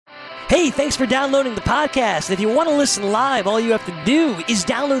Hey, thanks for downloading the podcast. If you want to listen live, all you have to do is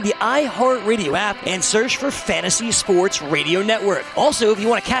download the iHeartRadio app and search for Fantasy Sports Radio Network. Also, if you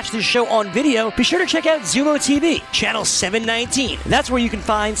want to catch this show on video, be sure to check out Zumo TV, channel 719. That's where you can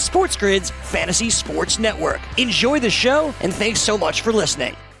find Sports Grid's Fantasy Sports Network. Enjoy the show, and thanks so much for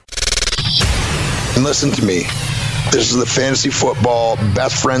listening. And listen to me. This is the Fantasy Football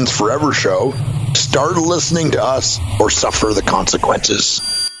Best Friends Forever show. Start listening to us or suffer the consequences.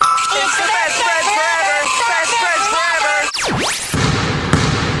 It's the best friends forever. Best friends forever.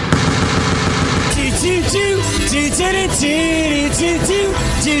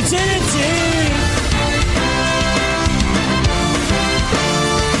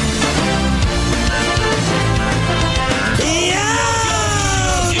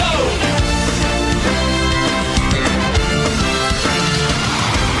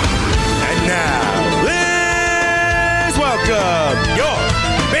 Welcome your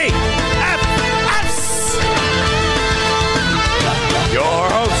BFFs. Your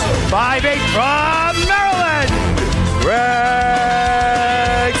host, 5'8" from Maryland,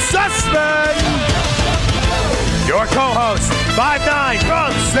 Greg Sussman. Your co-host, 5'9"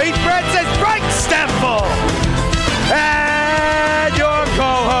 from St. Francis, Frank Stample. And your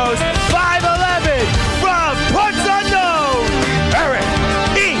co-host, 5'11" from Parts Unknown, Eric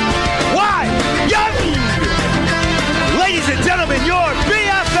E.Y. Young. Ladies and gentlemen, your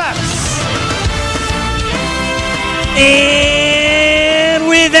BFFs. And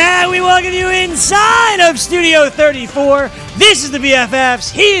with that, we welcome you inside of Studio 34. This is the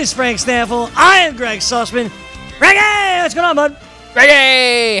BFFs. He is Frank Stanfield. I am Greg Sussman. Greg, what's going on, bud?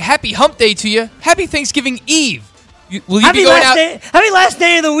 Greg, happy hump day to you. Happy Thanksgiving Eve. Will you be going out? Happy last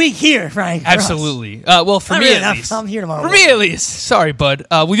day of the week here, Frank. Absolutely. Well, for me at least. I'm here tomorrow. For me at least. Sorry, bud.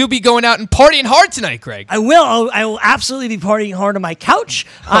 Will you be going out and partying hard tonight, Greg? I will. I will absolutely be partying hard on my couch,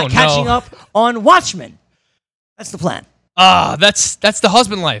 catching up on Watchmen. That's the plan. That's the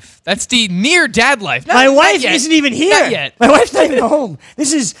husband life. That's the near dad life. My wife isn't even here. Not yet. My wife's not even home.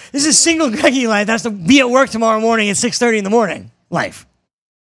 This is single Greggy life. That's to be at work tomorrow morning at 6:30 in the morning. Life.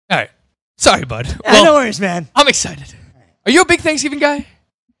 All right. Sorry, bud. Yeah, well, no worries, man. I'm excited. Are you a big Thanksgiving guy?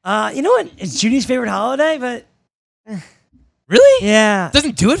 You know what? It's Judy's favorite holiday, but really? Yeah.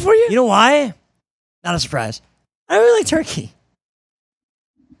 Doesn't do it for you? You know why? Not a surprise. I don't really like turkey.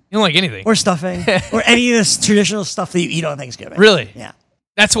 You don't like anything? Or stuffing. Or any of this traditional stuff that you eat on Thanksgiving. Really? Yeah.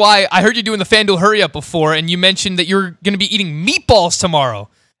 That's why I heard you doing the FanDuel Hurry Up before, and you mentioned that you're going to be eating meatballs tomorrow.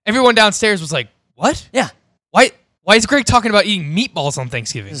 Everyone downstairs was like, what? Yeah. Why is Greg talking about eating meatballs on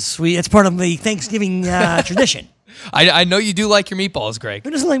Thanksgiving? It's sweet. It's part of the Thanksgiving tradition. I know you do like your meatballs, Greg. Who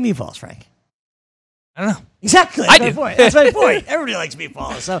doesn't like meatballs, Frank? I don't know. Exactly. I That's my do. point. That's my point. Everybody likes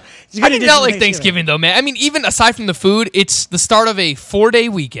meatballs. So it's a good I do addition not to like Thanksgiving, though, man. I mean, even aside from the food, it's the start of a 4-day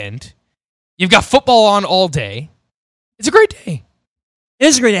weekend. You've got football on all day. It's a great day. It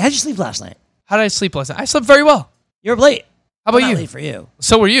is a great day. How'd you sleep last night? How did I sleep last night? I slept very well. You were up late. How about Not you? late for you.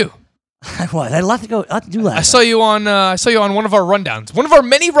 So were you. I was. I had a lot to do last night. I saw you on one of our rundowns. One of our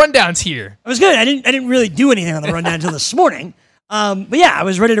many rundowns here. It was good. I didn't really do anything on the rundown until this morning. But yeah, I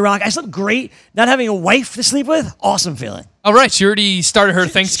was ready to rock. I slept great. Not having a wife to sleep with, awesome feeling. All right, she already started her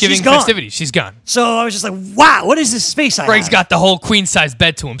Thanksgiving she's gone. festivities. She's gone. So I was just like, wow, what is this space I Greg's have? got the whole queen-size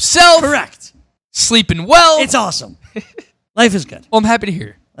bed to himself. Correct. Sleeping well. It's awesome. Life is good. Well, I'm happy to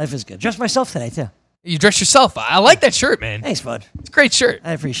hear. Life is good. Dressed myself today, too. You dress yourself. I like that shirt, man. Thanks, bud. It's a great shirt.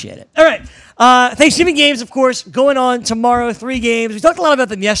 I appreciate it. All right. Thanksgiving games, of course, going on tomorrow. 3 games. We talked a lot about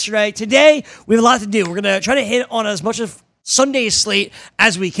them yesterday. Today, we have a lot to do. We're going to try to hit on as much of Sunday's slate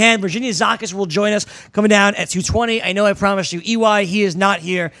as we can. Virginia Zakis will join us coming down at 2:20. I know I promised you EY. He is not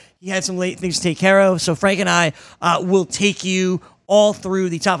here. He had some late things to take care of. So Frank and I will take you all through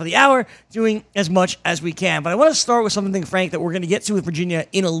the top of the hour, doing as much as we can. But I want to start with something, Frank, that we're going to get to with Virginia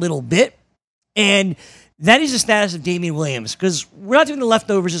in a little bit. And that is the status of Damian Williams, because we're not doing the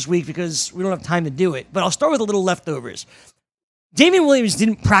leftovers this week because we don't have time to do it. But I'll start with a little leftovers. Damian Williams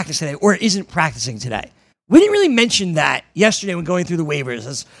didn't practice today, or isn't practicing today. We didn't really mention that yesterday when going through the waivers.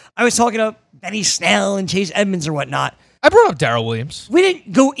 As I was talking to Benny Snell and Chase Edmonds or whatnot. I brought up Darrell Williams. We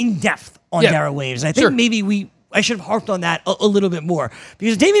didn't go in depth on Darrell Williams. And I think Sure. maybe I should have harped on that a little bit more.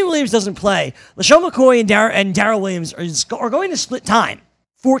 Because Damian Williams doesn't play. LaShawn McCoy and Darrell Williams are going to split time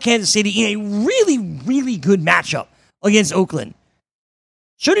for Kansas City in a really, really good matchup against Oakland.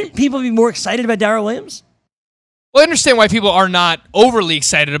 Shouldn't people be more excited about Darrell Williams? Well, I understand why people are not overly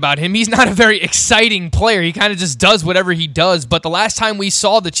excited about him. He's not a very exciting player. He kind of just does whatever he does. But the last time we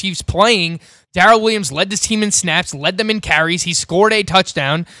saw the Chiefs playing, Darrell Williams led this team in snaps, led them in carries. He scored a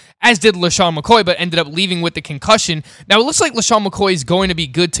touchdown, as did LaShawn McCoy, but ended up leaving with the concussion. Now, it looks like LaShawn McCoy is going to be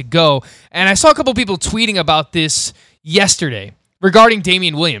good to go. And I saw a couple people tweeting about this yesterday regarding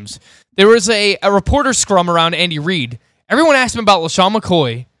Damian Williams. There was a reporter scrum around Andy Reid. Everyone asked him about LaShawn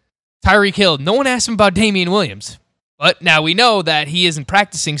McCoy, Tyreek Hill. No one asked him about Damian Williams. But now we know that he isn't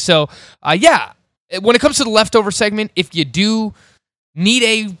practicing. So, yeah, when it comes to the leftover segment, if you do need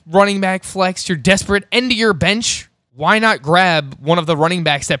a running back flex, you're desperate, end of your bench, why not grab one of the running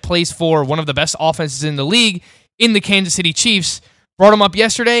backs that plays for one of the best offenses in the league in the Kansas City Chiefs? Brought him up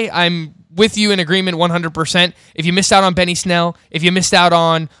yesterday. I'm with you in agreement 100%. If you missed out on Benny Snell, if you missed out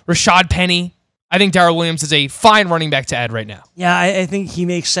on Rashad Penny, I think Darrell Williams is a fine running back to add right now. Yeah, I think he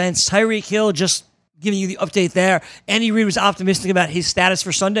makes sense. Tyreek Hill, just giving you the update there. Andy Reid was optimistic about his status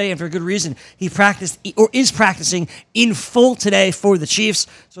for Sunday, and for good reason. He practiced or is practicing in full today for the Chiefs.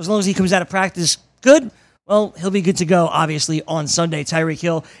 So as long as he comes out of practice good, well, he'll be good to go, obviously, on Sunday. Tyreek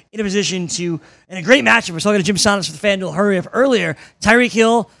Hill in a position to, and a great matchup. We're talking to Jim Sonis for the FanDuel Hurry Up earlier. Tyreek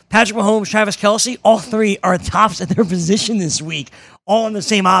Hill, Patrick Mahomes, Travis Kelce, all three are tops at their position this week, all in the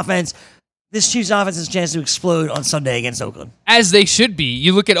same offense. This Chiefs offense has a chance to explode on Sunday against Oakland. As they should be.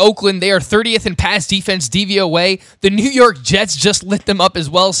 You look at Oakland, they are 30th in pass defense DVOA. The New York Jets just lit them up as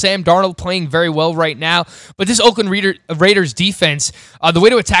well. Sam Darnold playing very well right now. But this Oakland Raiders defense, the way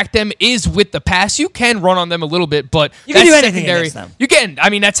to attack them is with the pass. You can run on them a little bit, but you can do anything against them. You can. I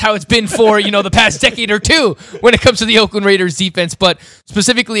mean, that's how it's been for the past decade or two when it comes to the Oakland Raiders defense. But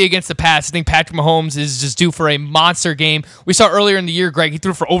specifically against the pass, I think Patrick Mahomes is just due for a monster game. We saw earlier in the year, Greg, he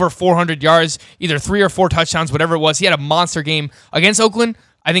threw for over 400 yards. Either 3 or 4 touchdowns, whatever it was. He had a monster game against Oakland.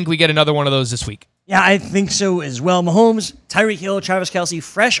 I think we get another one of those this week. Yeah, I think so as well. Mahomes, Tyreek Hill, Travis Kelce,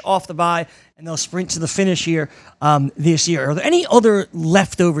 fresh off the bye, and they'll sprint to the finish here this year. Are there any other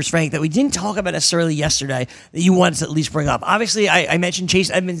leftovers, Frank, that we didn't talk about necessarily yesterday that you wanted to at least bring up? Obviously, I mentioned Chase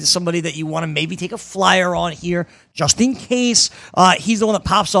Edmonds is somebody that you want to maybe take a flyer on here just in case. He's the one that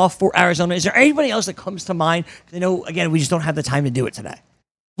pops off for Arizona. Is there anybody else that comes to mind? Because I know, again, we just don't have the time to do it today.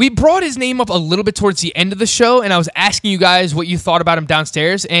 We brought his name up a little bit towards the end of the show, and I was asking you guys what you thought about him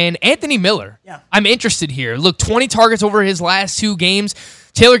downstairs. And Anthony Miller, I'm interested here. Look, 20 targets over his last 2 games.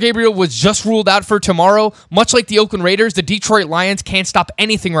 Taylor Gabriel was just ruled out for tomorrow. Much like the Oakland Raiders, the Detroit Lions can't stop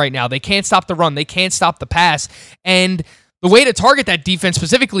anything right now. They can't stop the run. They can't stop the pass. And the way to target that defense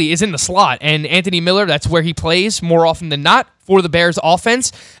specifically is in the slot. And Anthony Miller, that's where he plays more often than not for the Bears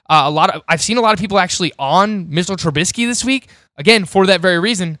offense. I've seen a lot of people actually on Mitchell Trubisky this week. Again, for that very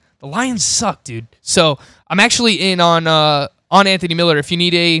reason, the Lions suck, dude. So I'm actually in on Anthony Miller. If you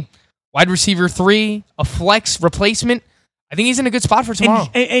need a wide receiver 3, a flex replacement, I think he's in a good spot for tomorrow.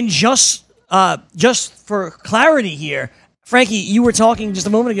 And just for clarity here, Frankie, you were talking just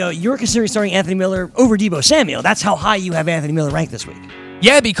a moment ago, you were considering starting Anthony Miller over Deebo Samuel. That's how high you have Anthony Miller ranked this week.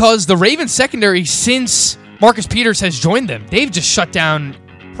 Yeah, because the Ravens secondary, since Marcus Peters has joined them, they've just shut down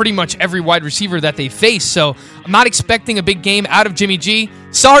pretty much every wide receiver that they face. So I'm not expecting a big game out of Jimmy G.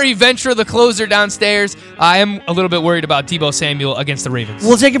 Sorry, Ventura, the closer downstairs. I am a little bit worried about Deebo Samuel against the Ravens.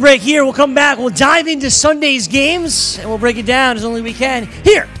 We'll take a break here. We'll come back. We'll dive into Sunday's games, and we'll break it down as only we can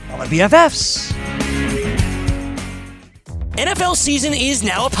here on the BFFs. NFL season is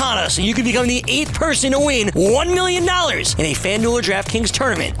now upon us, and you can become the 8th person to win $1 million in a FanDuel or DraftKings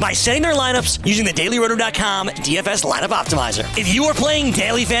tournament by setting their lineups using the DailyRoto.com DFS Lineup Optimizer. If you are playing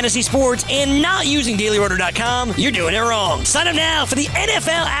daily fantasy sports and not using DailyRoto.com, you're doing it wrong. Sign up now for the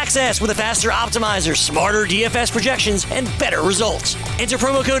NFL access with a faster optimizer, smarter DFS projections, and better results. Enter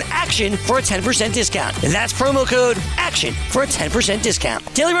promo code ACTION for a 10% discount. That's promo code ACTION for a 10% discount.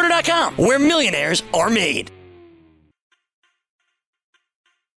 DailyRoto.com, where millionaires are made.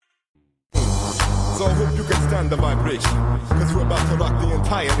 So I hope you can stand the vibration, because we're about to rock the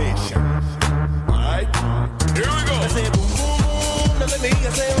entire nation. Alright? Here we go. I say boom, boom, boom. Now let me hear you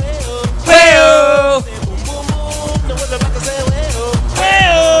say well. Well. Say boom, boom, boom. Now when the rocker say well.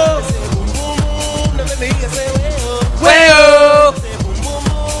 Well. Say boom, boom, boom. Now let me hear you say well. Well. Say boom, boom,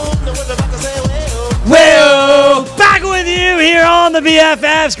 boom. Now when the rocker say well. Well, back with you here on the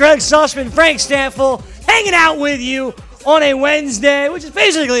BFFs. Greg Sussman, Frank Stanfield, hanging out with you on a Wednesday, which is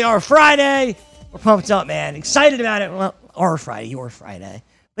basically our Friday. We're pumped up, man. Excited about it. Well, our Friday, your Friday.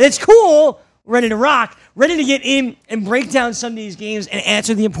 But it's cool. We're ready to rock. Ready to get in and break down Sunday's games and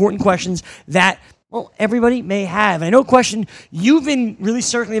answer the important questions that Well, everybody may have. And I know a question you've been really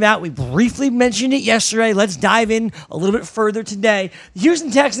circling about. We briefly mentioned it yesterday. Let's dive in a little bit further today. The Houston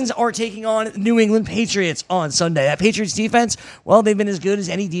Texans are taking on the New England Patriots on Sunday. That Patriots defense, well, they've been as good as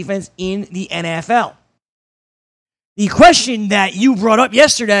any defense in the NFL. The question that you brought up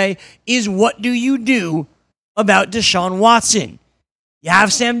yesterday is, what do you do about Deshaun Watson? You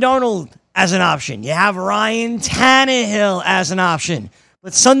have Sam Darnold as an option. You have Ryan Tannehill as an option.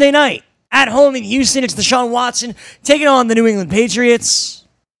 But Sunday night, at home in Houston, it's Deshaun Watson taking on the New England Patriots.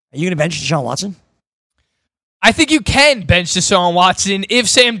 Are you going to bench Deshaun Watson? I think you can bench Deshaun Watson if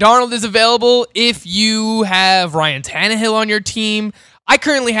Sam Darnold is available, if you have Ryan Tannehill on your team. I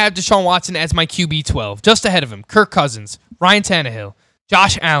currently have Deshaun Watson as my QB 12, just ahead of him. Kirk Cousins, Ryan Tannehill,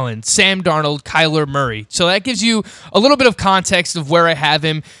 Josh Allen, Sam Darnold, Kyler Murray. So that gives you a little bit of context of where I have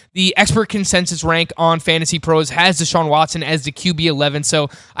him. The expert consensus rank on Fantasy Pros has Deshaun Watson as the QB 11, so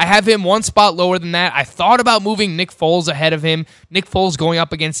I have him one spot lower than that. I thought about moving Nick Foles ahead of him. Nick Foles going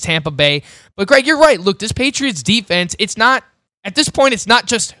up against Tampa Bay. But Greg, you're right. Look, this Patriots defense, at this point, it's not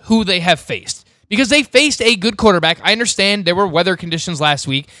just who they have faced. Because they faced a good quarterback. I understand there were weather conditions last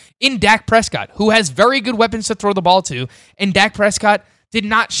week in Dak Prescott, who has very good weapons to throw the ball to, and Dak Prescott did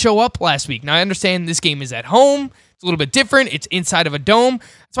not show up last week. Now, I understand this game is at home. It's a little bit different. It's inside of a dome.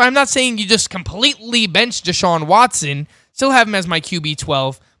 So I'm not saying you just completely bench Deshaun Watson, still have him as my QB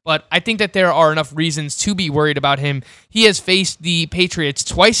 12, but I think that there are enough reasons to be worried about him. He has faced the Patriots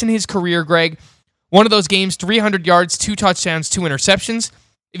twice in his career, Greg. One of those games, 300 yards, 2 touchdowns, 2 interceptions.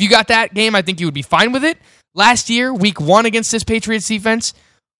 If you got that game, I think you would be fine with it. Last year, week 1 against this Patriots defense,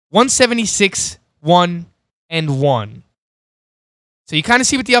 176, 1-1. So you kind of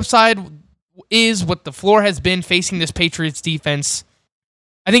see what the upside is, what the floor has been facing this Patriots defense.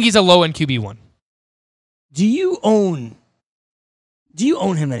 I think he's a low-end QB1. Do you own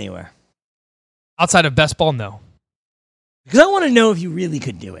him anywhere? Outside of best ball, no. Because I want to know if you really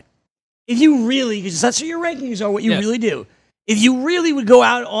could do it. If you really, because that's what your rankings are, what you really do. If you really would go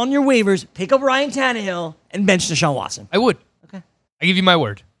out on your waivers, pick up Ryan Tannehill, and bench Deshaun Watson. I would. Okay. I give you my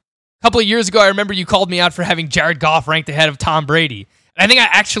word. A couple of years ago, I remember you called me out for having Jared Goff ranked ahead of Tom Brady. And I think I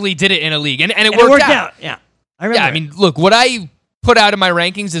actually did it in a league, and it worked out. Yeah, I remember. Yeah, I mean, look, what I put out in my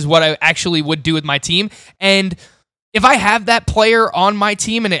rankings is what I actually would do with my team. And if I have that player on my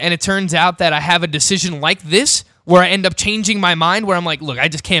team, and it turns out that I have a decision like this, where I end up changing my mind, where I'm like, look, I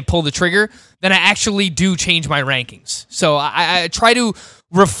just can't pull the trigger, then I actually do change my rankings. So I try to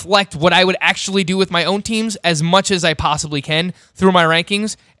reflect what I would actually do with my own teams as much as I possibly can through my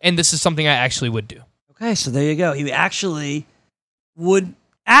rankings, and this is something I actually would do. Okay, so there you go. He would actually,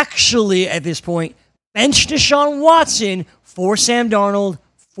 at this point, bench Deshaun Watson for Sam Darnold,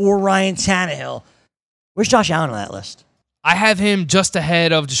 for Ryan Tannehill. Where's Josh Allen on that list? I have him just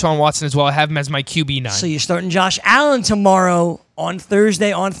ahead of Deshaun Watson as well. I have him as my QB9. So you're starting Josh Allen tomorrow on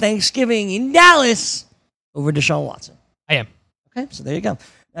Thursday on Thanksgiving in Dallas over Deshaun Watson. I am. Okay, so there you go.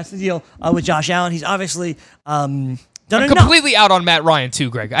 That's the deal with Josh Allen. He's obviously done I'm enough. completely out on Matt Ryan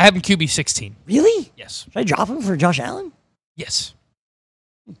too, Greg. I have him QB16. Really? Yes. Should I drop him for Josh Allen? Yes.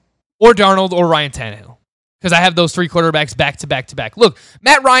 Or Darnold or Ryan Tannehill. Because I have those 3 quarterbacks back to back to back. Look,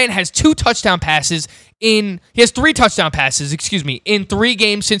 Matt Ryan has 3 touchdown passes in 3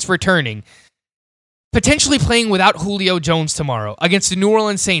 games since returning. Potentially playing without Julio Jones tomorrow against the New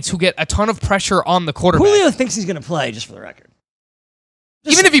Orleans Saints, who get a ton of pressure on the quarterback. Julio thinks he's going to play, just for the record.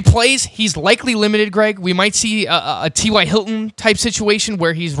 Even if he plays, he's likely limited, Greg. We might see a T.Y. Hilton type situation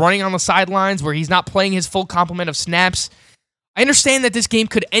where he's running on the sidelines, where he's not playing his full complement of snaps. I understand that this game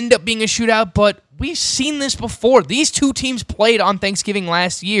could end up being a shootout, but we've seen this before. These 2 teams played on Thanksgiving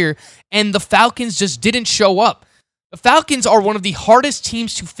last year, and the Falcons just didn't show up. The Falcons are one of the hardest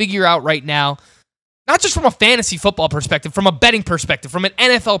teams to figure out right now, not just from a fantasy football perspective, from a betting perspective, from an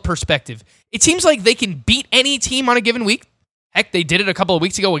NFL perspective. It seems like they can beat any team on a given week. Heck, they did it a couple of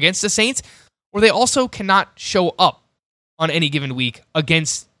weeks ago against the Saints, or they also cannot show up on any given week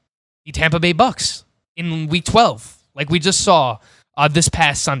against the Tampa Bay Bucks in Week 12. Like we just saw this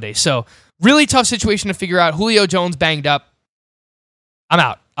past Sunday. So, really tough situation to figure out. Julio Jones banged up. I'm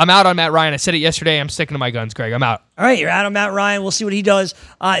out. I'm out on Matt Ryan. I said it yesterday. I'm sticking to my guns, Greg. I'm out. All right, you're out on Matt Ryan. We'll see what he does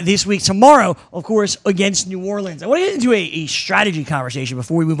this week. Tomorrow, of course, against New Orleans. I want to get into a strategy conversation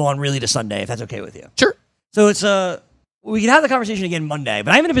before we move on really to Sunday, if that's okay with you. Sure. So it's we can have the conversation again Monday,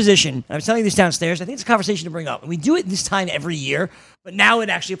 but I'm in a position, I was telling you this downstairs, I think it's a conversation to bring up. And we do it this time every year, but now it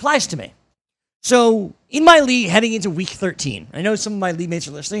actually applies to me. So, in my league, heading into week 13, I know some of my league mates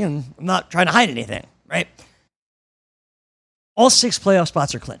are listening, and I'm not trying to hide anything, right? All 6 playoff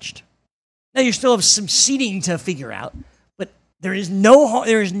spots are clinched. Now, you still have some seeding to figure out, but there is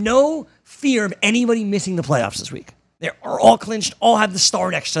no fear of anybody missing the playoffs this week. They are all clinched, all have the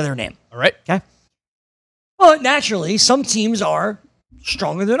star next to their name. All right. Okay? But naturally, some teams are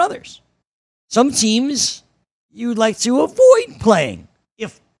stronger than others. Some teams you'd like to avoid playing,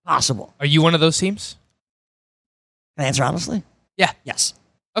 if possible. Are you one of those teams? Can I answer honestly? Yeah. Yes.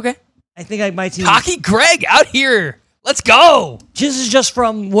 Okay. I think my team... Cocky Greg out here. Let's go. This is just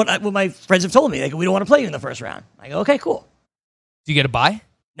from what my friends have told me. Like, we don't want to play you in the first round. I go, okay, cool. Do you get a bye?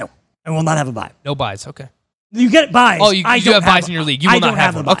 No. I will not have a bye. No buys. Okay. You get buys. Oh, you do have buys in your league. You will not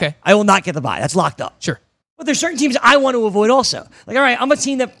have the one. bye. Okay. I will not get the bye. That's locked up. Sure. But there's certain teams I want to avoid also. Like, all right, I'm a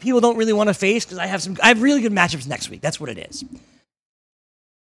team that people don't really want to face because I have really good matchups next week. That's what it is.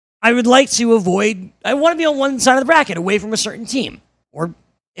 I would like to avoid... I want to be on one side of the bracket, away from a certain team. Or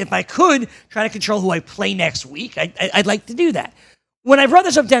if I could, try to control who I play next week. I'd like to do that. When I brought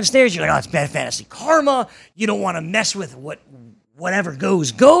this up downstairs, you're like, oh, it's bad fantasy karma. You don't want to mess with whatever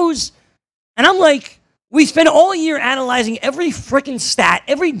goes. And I'm like, we spent all year analyzing every freaking stat,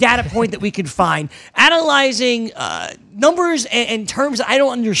 every data point that we could find, analyzing numbers and terms that I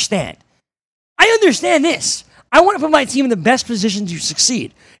don't understand. I understand this. I want to put my team in the best position to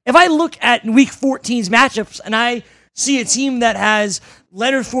succeed. If I look at Week 14's matchups and I see a team that has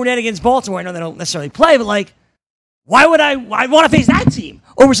Leonard Fournette against Baltimore, I know they don't necessarily play, but like, why would I want to face that team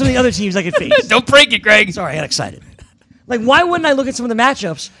over some of the other teams I could face? Don't break it, Greg. Sorry, I got excited. Like, why wouldn't I look at some of the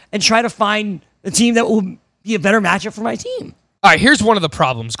matchups and try to find the team that will be a better matchup for my team? All right, here's one of the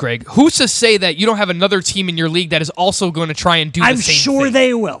problems, Greg. Who's to say that you don't have another team in your league that is also going to try and do the same thing? I'm sure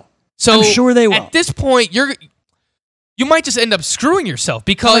they will. So I'm sure they will. At this point, you might just end up screwing yourself I'm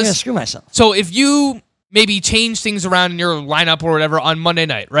because... going to screw myself. So if you maybe change things around in your lineup or whatever on Monday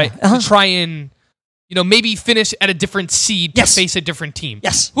night, right? Uh-huh. To try and, maybe finish at a different seed Yes. to face a different team.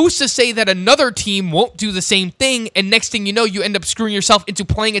 Yes. Who's to say that another team won't do the same thing, and next thing you know, you end up screwing yourself into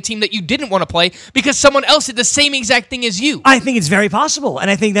playing a team that you didn't want to play because someone else did the same exact thing as you? I think it's very possible, and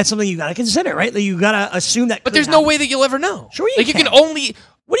I think that's something you got to consider, right? Like, you got to assume that. But there's no way that you'll ever know. Sure you You can. can only...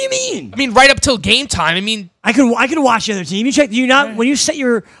 What do you mean? I mean, right up till game time. I mean... I could watch the other team. You check. Do you not when you set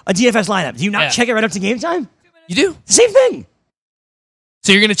a DFS lineup? Do you not Yeah. check it right up to game time? You do. Same thing.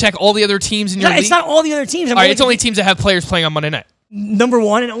 So you're going to check all the other teams in your league? It's not all the other teams. All right, it's only teams that have players playing on Monday night. Number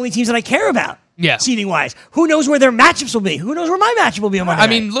one, and only teams that I care about. Yeah. Seeding wise, who knows where their matchups will be? Who knows where my matchup will be on Monday I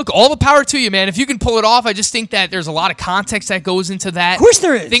night? mean, look, all the power to you, man. If you can pull it off, I just think that there's a lot of context that goes into that. Of course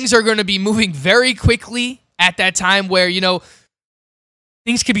there is. Things are going to be moving very quickly at that time where,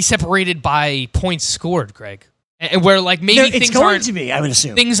 things could be separated by points scored, Greg. And where, like, maybe it's things going aren't... to be, I would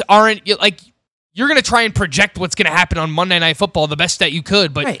assume. Things aren't... You're going to try and project what's going to happen on Monday Night Football the best that you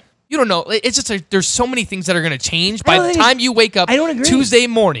could, but... Right. You don't know. It's just there's so many things that are going to change I by don't the think time you wake up I don't agree. Tuesday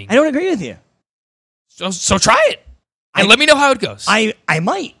morning. I don't agree with you. So try it and let me know how it goes. I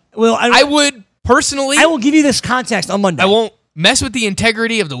might. Well, I would personally. I will give you this context on Monday. I won't mess with the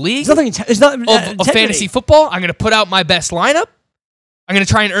integrity of the league It's not of fantasy football. I'm going to put out my best lineup. I'm going to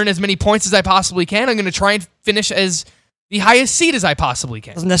try and earn as many points as I possibly can. I'm going to try and finish as the highest seed as I possibly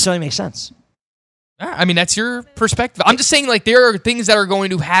can. Doesn't necessarily make sense. I mean, that's your perspective. I'm just saying, like, there are things that are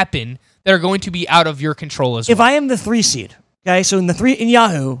going to happen that are going to be out of your control as well. If I am the 3 seed, okay, so in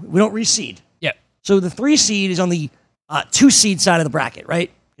Yahoo, we don't reseed. Yeah. So the 3 seed is on the 2 seed side of the bracket,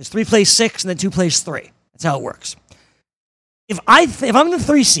 right? Because 3 plays 6 and then 2 plays 3. That's how it works. If I'm the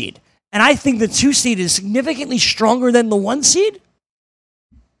 3 seed and I think the 2 seed is significantly stronger than the 1 seed,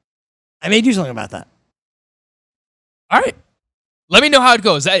 I may do something about that. All right. Let me know how it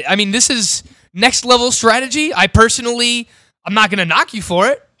goes. I mean, this is next level strategy. I'm not going to knock you for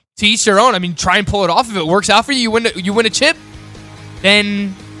it. To each their own. I mean, try and pull it off. If it works out for you, you win a chip,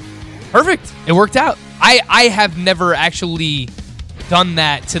 then perfect. It worked out. I have never actually done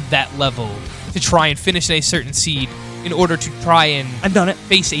that to that level to try and finish in a certain seed in order to try and I've done it.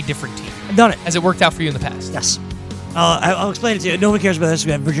 face a different team. I've done it. Has it worked out for you in the past? Yes. I'll explain it to you. No one cares about this.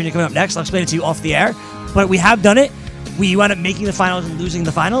 We have Virginia coming up next. I'll explain it to you off the air. But we have done it. We wound up making the finals and losing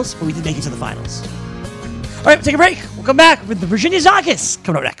the finals, but we did make it to the finals. All right, we'll take a break. We'll come back with the Virginia Zakis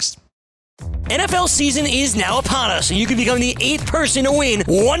coming up next. NFL season is now upon us, and you can become the 8th person to win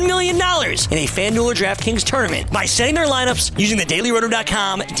 $1 million in a FanDuel or DraftKings tournament by setting their lineups using the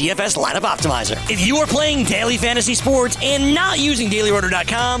DailyRoto.com DFS Lineup Optimizer. If you are playing daily fantasy sports and not using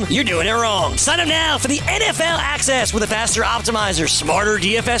DailyRoto.com, you're doing it wrong. Sign up now for the NFL access with a faster optimizer, smarter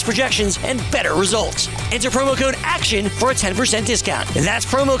DFS projections, and better results. Enter promo code ACTION for a 10% discount. That's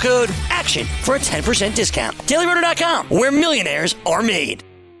promo code ACTION for a 10% discount. DailyRoto.com, where millionaires are made.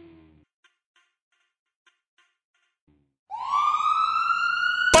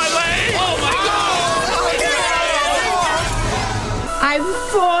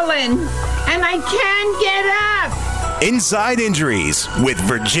 I've fallen and I can't get up. Inside Injuries with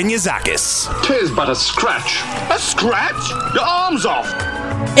Virginia Zakis. Tis but a scratch. A scratch? Your arm's off.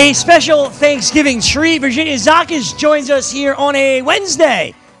 A special Thanksgiving treat. Virginia Zakis joins us here on a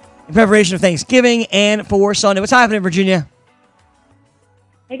Wednesday in preparation of Thanksgiving and for Sunday. What's happening, Virginia?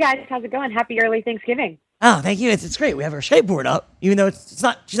 Hey guys, how's it going? Happy early Thanksgiving. Oh, thank you. It's great. We have our Skype board up, even though she's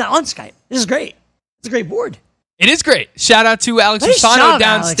not on Skype. This is great. It's a great board. It is great. Shout out to Alex Nice Rosano job,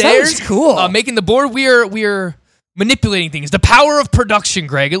 downstairs. Alex. That was cool. Making the board. We are manipulating things. The power of production,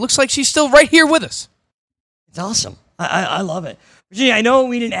 Greg. It looks like she's still right here with us. It's awesome. I love it. Virginia, I know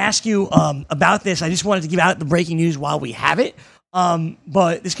we didn't ask you about this. I just wanted to give out the breaking news while we have it.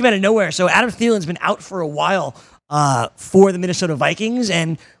 But this came out of nowhere. So Adam Thielen's been out for a while for the Minnesota Vikings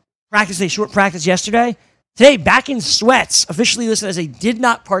and practiced a short practice yesterday. Today, back in sweats, officially listed as a did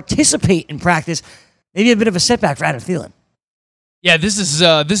not participate in practice. Maybe a bit of a setback for Adam Thielen. Yeah, this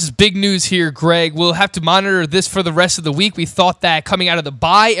is big news here, Greg. We'll have to monitor this for the rest of the week. We thought that coming out of the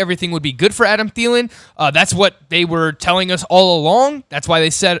bye, everything would be good for Adam Thielen. That's what they were telling us all along. That's why they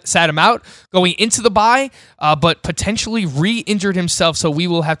sat him out going into the bye, but potentially re-injured himself. So we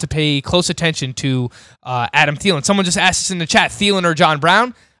will have to pay close attention to Adam Thielen. Someone just asked us in the chat, Thielen or John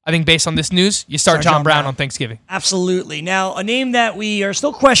Brown? I think based on this news, you start John Brown on Thanksgiving. Absolutely. Now, a name that we are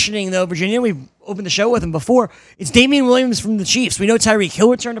still questioning, though, Virginia, we've opened the show with him before, it's Damian Williams from the Chiefs. We know Tyreek Hill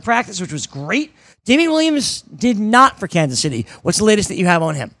returned to practice, which was great. Damian Williams did not for Kansas City. What's the latest that you have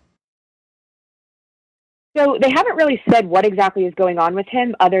on him? So they haven't really said what exactly is going on with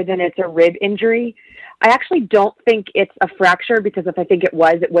him other than it's a rib injury. I actually don't think it's a fracture because if I think it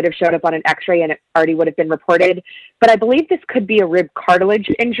was, it would have showed up on an x-ray and it already would have been reported. But I believe this could be a rib cartilage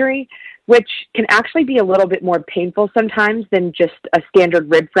injury, which can actually be a little bit more painful sometimes than just a standard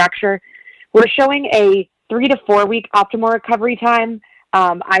rib fracture. We're showing a 3 to 4 week optimal recovery time.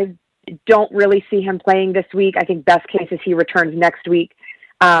 I don't really see him playing this week. I think best case is he returns next week.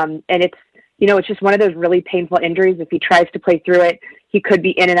 And it's just one of those really painful injuries. If he tries to play through it, he could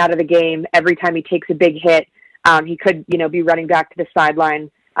be in and out of the game. Every time he takes a big hit, he could, be running back to the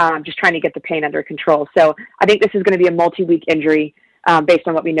sideline, just trying to get the pain under control. So I think this is going to be a multi-week injury based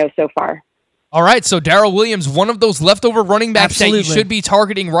on what we know so far. All right, so Darrell Williams, one of those leftover running backs that you Absolutely. should be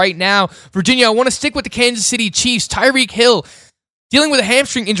targeting right now. Virginia, I want to stick with the Kansas City Chiefs. Tyreek Hill, dealing with a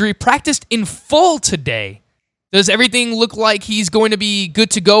hamstring injury, practiced in full today. Does everything look like he's going to be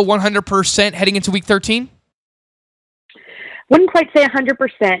good to go 100% heading into Week 13? Wouldn't quite say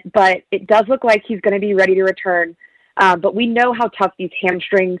 100%, but it does look like he's going to be ready to return. But we know how tough these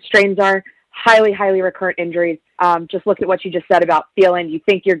hamstring strains are. Highly, highly recurrent injuries. Just look at what you just said about Thielen. You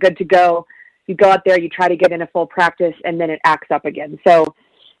think you're good to go. You go out there, you try to get in a full practice, and then it acts up again. So,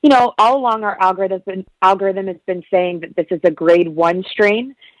 all along our algorithm has been saying that this is a grade 1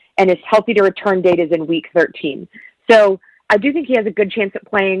 strain, and his healthy to return date is in week 13. So I do think he has a good chance at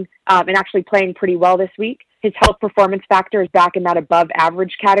playing and actually playing pretty well this week. His health performance factor is back in that above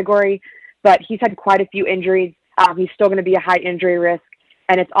average category, but he's had quite a few injuries. He's still going to be a high injury risk.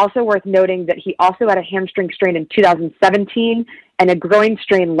 And it's also worth noting that he also had a hamstring strain in 2017 and a groin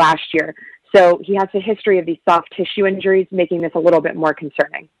strain last year. So he has a history of these soft tissue injuries, making this a little bit more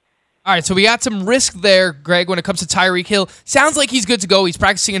concerning. All right, so we got some risk there, Greg, when it comes to Tyreek Hill. Sounds like he's good to go. He's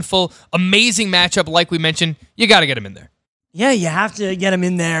practicing in full. Amazing matchup, like we mentioned. You got to get him in there. Yeah, you have to get him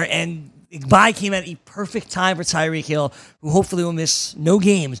in there. And bye came at a perfect time for Tyreek Hill, who hopefully will miss no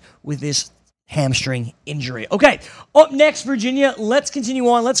games with this hamstring injury. Okay, up next, Virginia, let's continue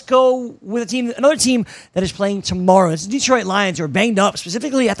on. Let's go with another team that is playing tomorrow. It's the Detroit Lions, who are banged up,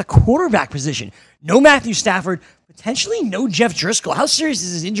 specifically at the quarterback position. No Matthew Stafford, potentially no Jeff Driscoll. How serious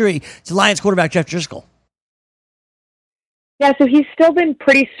is this injury to Lions quarterback Jeff Driscoll? Yeah, so he's still been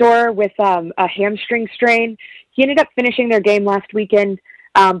pretty sore with a hamstring strain. He ended up finishing their game last weekend,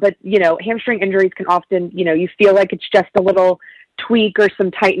 but, hamstring injuries can often, you feel like it's just a little tweak or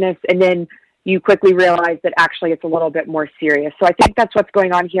some tightness, and then you quickly realize that actually it's a little bit more serious. So I think that's what's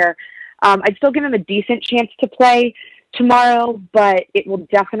going on here. I'd still give him a decent chance to play tomorrow, but it will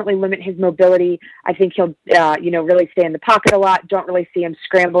definitely limit his mobility. I think he'll, really stay in the pocket a lot. Don't really see him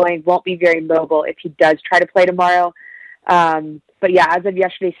scrambling. Won't be very mobile if he does try to play tomorrow. But yeah, as of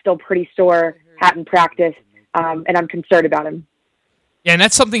yesterday, still pretty sore, hadn't practiced, and I'm concerned about him. Yeah, and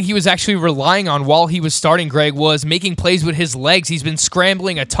that's something he was actually relying on while he was starting, Greg, was making plays with his legs. He's been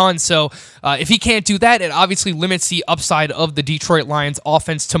scrambling a ton, so if he can't do that, it obviously limits the upside of the Detroit Lions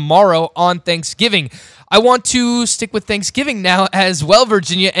offense tomorrow on Thanksgiving. I want to stick with Thanksgiving now as well,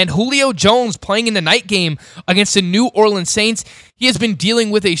 Virginia, and Julio Jones playing in the night game against the New Orleans Saints. He has been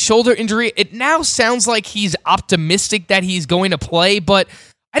dealing with a shoulder injury. It now sounds like he's optimistic that he's going to play, but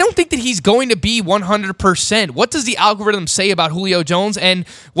I don't think that he's going to be 100%. What does the algorithm say about Julio Jones, and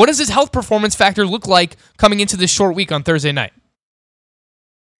what does his health performance factor look like coming into this short week on Thursday night?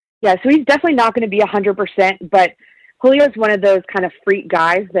 Yeah, so he's definitely not going to be 100%, but Julio is one of those kind of freak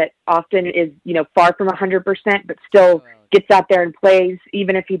guys that often is, far from 100%, but still gets out there and plays,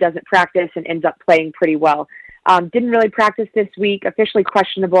 even if he doesn't practice, and ends up playing pretty well. Didn't really practice this week, officially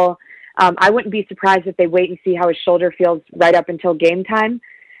questionable. I wouldn't be surprised if they wait and see how his shoulder feels right up until game time.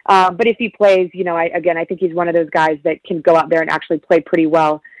 But if he plays, I think he's one of those guys that can go out there and actually play pretty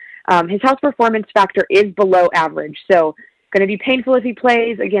well. His health performance factor is below average, so going to be painful if he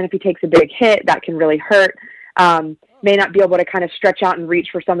plays. Again, if he takes a big hit, that can really hurt. May not be able to kind of stretch out and reach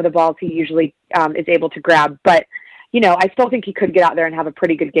for some of the balls he usually is able to grab. But, I still think he could get out there and have a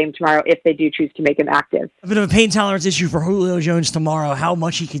pretty good game tomorrow if they do choose to make him active. A bit of a pain tolerance issue for Julio Jones tomorrow. How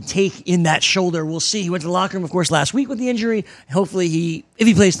much he can take in that shoulder, we'll see. He went to the locker room, of course, last week with the injury. Hopefully, if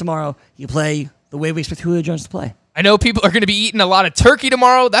he plays tomorrow, he'll play the way we expect Julio Jones to play. I know people are going to be eating a lot of turkey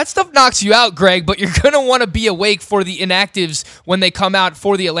tomorrow. That stuff knocks you out, Greg, but you're going to want to be awake for the inactives when they come out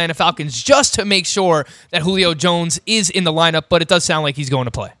for the Atlanta Falcons, just to make sure that Julio Jones is in the lineup, but it does sound like he's going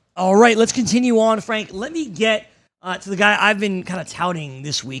to play. All right, let's continue on, Frank. Let me get to the guy I've been kind of touting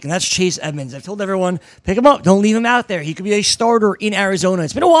this week, and that's Chase Edmonds. I've told everyone, pick him up. Don't leave him out there. He could be a starter in Arizona.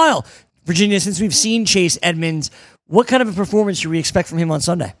 It's been a while, Virginia, since we've seen Chase Edmonds. What kind of a performance should we expect from him on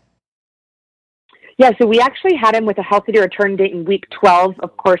Sunday? Yeah, so we actually had him with a healthy to return date in week 12,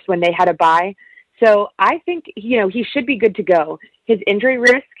 of course, when they had a bye. So I think, he should be good to go. His injury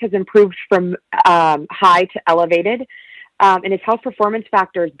risk has improved from high to elevated, and his health performance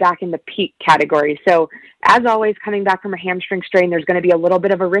factor is back in the peak category. So as always, coming back from a hamstring strain, there's going to be a little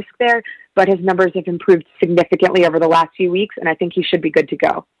bit of a risk there, but his numbers have improved significantly over the last few weeks, and I think he should be good to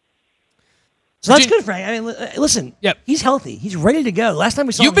go. So that's good, Frank. I mean, listen, Yep. He's healthy. He's ready to go. Last time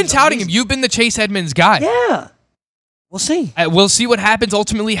we saw him, You've been touting him. You've been the Chase Edmonds guy. Yeah. We'll see. We'll see what happens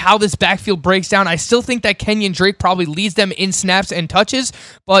ultimately, how this backfield breaks down. I still think that Kenyon Drake probably leads them in snaps and touches,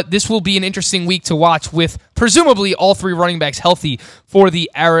 but this will be an interesting week to watch with presumably all three running backs healthy for the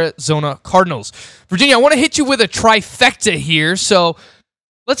Arizona Cardinals. Virginia, I want to hit you with a trifecta here, so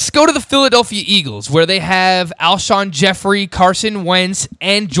let's go to the Philadelphia Eagles, where they have Alshon Jeffrey, Carson Wentz,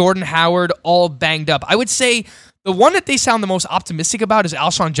 and Jordan Howard all banged up. I would say the one that they sound the most optimistic about is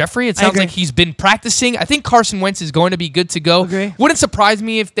Alshon Jeffrey. It sounds like he's been practicing. I think Carson Wentz is going to be good to go. Agree. Wouldn't surprise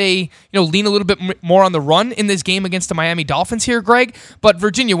me if they lean a little bit more on the run in this game against the Miami Dolphins here, Greg. But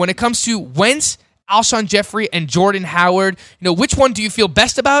Virginia, when it comes to Wentz, Alshon Jeffrey, and Jordan Howard, which one do you feel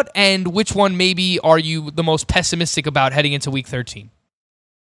best about, and which one maybe are you the most pessimistic about heading into Week 13?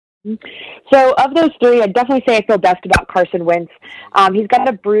 So of those three, I'd definitely say I feel best about Carson Wentz. He's got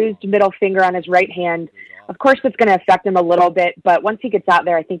a bruised middle finger on his right hand. Of course, that's going to affect him a little bit, but once he gets out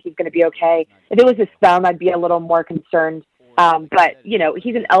there, I think he's going to be okay. If it was his thumb, I'd be a little more concerned. But,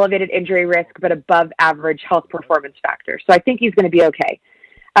 he's an elevated injury risk, but above average health performance factor. So I think he's going to be okay.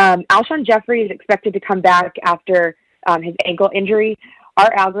 Alshon Jeffrey is expected to come back after his ankle injury.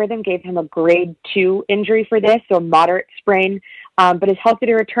 Our algorithm gave him a grade 2 injury for this, so a moderate sprain. But his healthy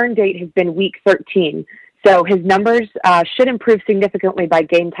to return date has been week 13. So his numbers should improve significantly by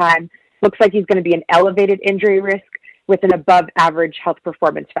game time. Looks like he's going to be an elevated injury risk with an above average health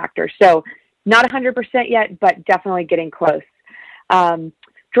performance factor. So not 100% yet, but definitely getting close.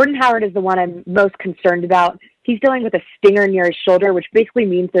 Jordan Howard is the one I'm most concerned about. He's dealing with a stinger near his shoulder, which basically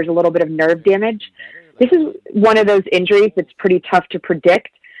means there's a little bit of nerve damage. This is one of those injuries that's pretty tough to predict.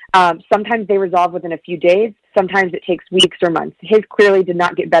 Sometimes they resolve within a few days. Sometimes it takes weeks or months. His clearly did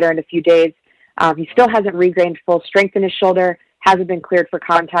not get better in a few days. He still hasn't regained full strength in his shoulder, hasn't been cleared for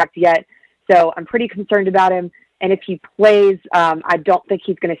contact yet. So I'm pretty concerned about him. And if he plays, I don't think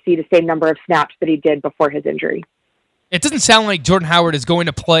he's going to see the same number of snaps that he did before his injury. It doesn't sound like Jordan Howard is going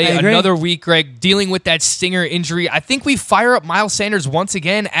to play another week, Greg, dealing with that stinger injury. I think we fire up Miles Sanders once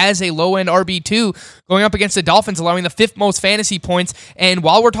again as a low-end RB2 going up against the Dolphins, allowing the 5th most fantasy points. And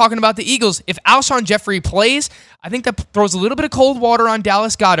while we're talking about the Eagles, if Alshon Jeffrey plays, I think that throws a little bit of cold water on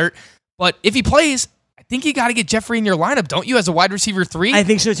Dallas Goedert. But if he plays, I think you got to get Jeffrey in your lineup, don't you, as a wide receiver 3? I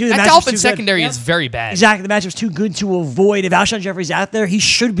think so, too. The That matchup's Dolphin too good. secondary Yep. is very bad. Exactly. The matchup's too good to avoid. If Alshon Jeffrey's out there, he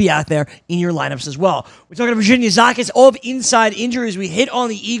should be out there in your lineups as well. We're talking to Virginia Zakis, all of inside injuries. We hit on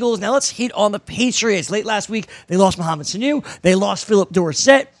the Eagles. Now let's hit on the Patriots. Late last week, they lost Mohamed Sanu. They lost Philip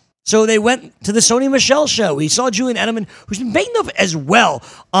Dorsett. So they went to the Sony Michel show. We saw Julian Edelman, who's been banged up as well.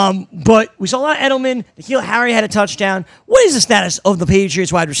 But we saw a lot of Edelman. N'Keal Harry had a touchdown. What is the status of the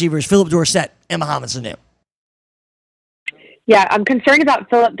Patriots wide receivers, Philip Dorsett and Mohamed Sanu? Yeah, I'm concerned about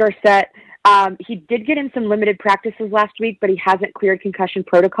Philip Dorsett. He did get in some limited practices last week, but he hasn't cleared concussion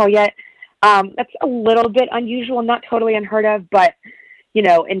protocol yet. That's a little bit unusual, not totally unheard of, but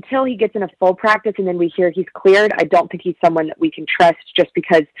until he gets in a full practice and then we hear he's cleared, I don't think he's someone that we can trust just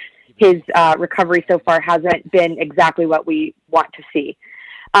because his recovery so far hasn't been exactly what we want to see.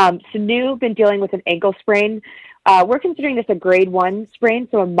 Sanu been dealing with an ankle sprain. We're considering this a grade 1 sprain,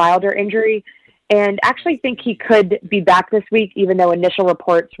 so a milder injury, and actually think he could be back this week, even though initial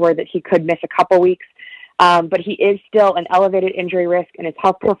reports were that he could miss a couple weeks. But he is still an elevated injury risk, and his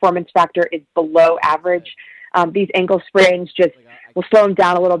health performance factor is below average. These ankle sprains just will slow him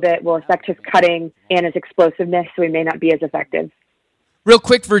down a little bit, will affect his cutting and his explosiveness, so he may not be as effective. Real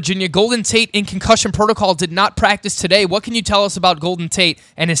quick, Virginia, Golden Tate in concussion protocol did not practice today. What can you tell us about Golden Tate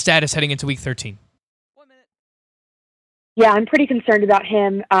and his status heading into Week 13? Yeah, I'm pretty concerned about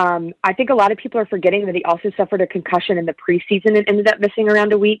him. I think a lot of people are forgetting that he also suffered a concussion in the preseason and ended up missing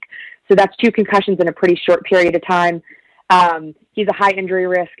around a week. So that's 2 concussions in a pretty short period of time. He's a high injury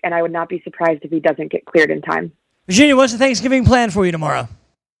risk, and I would not be surprised if he doesn't get cleared in time. Virginia, what's the Thanksgiving plan for you tomorrow?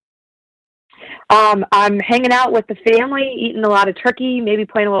 I'm hanging out with the family, eating a lot of turkey, maybe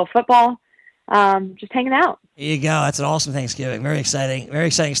playing a little football, just hanging out. There you go. That's an awesome Thanksgiving. Very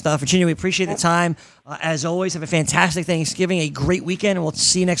exciting stuff. Virginia, we appreciate the time. As always, have a fantastic Thanksgiving, a great weekend, and we'll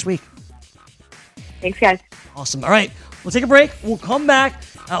see you next week. Thanks, guys. Awesome. All right, we'll take a break. We'll come back.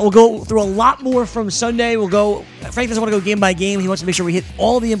 We'll go through a lot more from Sunday. Frank doesn't want to go game by game. He wants to make sure we hit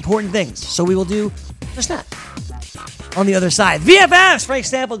all the important things. So we will do just that on the other side. VFFs, Frank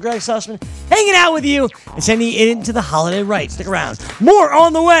Stample, Greg Sussman, hanging out with you and sending you into the holiday right. Stick around. More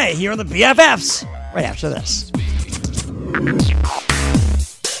on the way here on the BFFs right after this.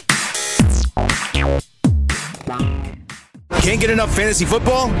 Can't get enough fantasy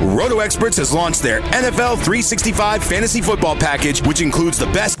football? Roto Experts has launched their NFL 365 Fantasy Football Package, which includes the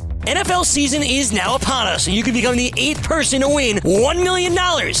best NFL season is now upon us, and you can become the 8th person to win $1 million in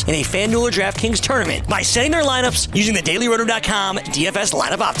a FanDuel or DraftKings tournament by setting their lineups using the DailyRoto.com DFS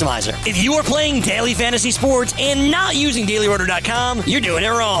Lineup Optimizer. If you are playing daily fantasy sports and not using DailyRoto.com, you're doing it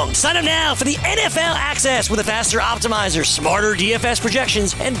wrong. Sign up now for the NFL access with a faster optimizer, smarter DFS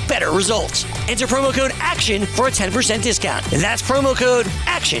projections, and better results. Enter promo code ACTION for a 10% discount. That's promo code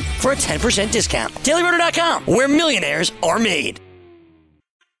ACTION for a 10% discount. DailyRoto.com, where millionaires are made.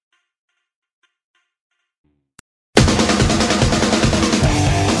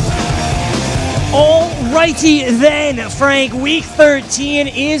 Alrighty then, Frank. Week 13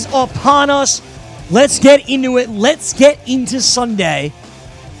 is upon us. Let's get into it. Let's get into Sunday.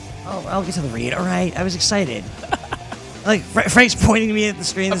 Oh, I'll get to the read. All right, I was excited. Frank's pointing to me at the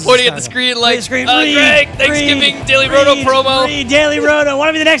screen. I'm pointing at the screen like, Greg, Thanksgiving, Daily Roto promo. Read Daily Roto. Want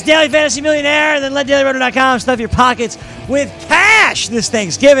to be the next Daily Fantasy Millionaire? Then let DailyRoto.com stuff your pockets with cash this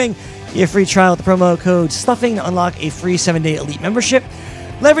Thanksgiving. Get a free trial with the promo code STUFFING to unlock a free 7-day elite membership.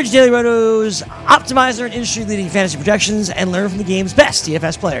 Leverage Daily Roto's optimizer and industry-leading fantasy projections and learn from the game's best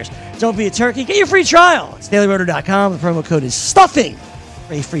DFS players. Don't be a turkey. Get your free trial. It's DailyRoto.com. The promo code is STUFFING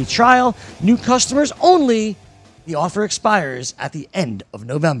for a free trial. New customers only. The offer expires at the end of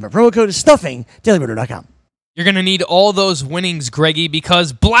November. Promo code is STUFFING. DailyRoto.com. You're going to need all those winnings, Greggy,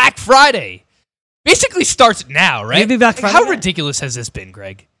 because Black Friday basically starts now, right? Maybe Black Friday. How ridiculous has this been,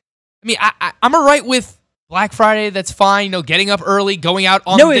 Greg? I mean, I'm all right with Black Friday, that's fine. Getting up early, going out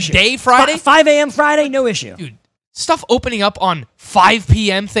on the day Friday. 5 a.m. Friday, no issue. Dude, stuff opening up on 5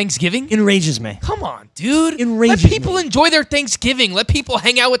 p.m. Thanksgiving? Enrages me. Come on, dude. Enrages Let people enjoy their Thanksgiving. Let people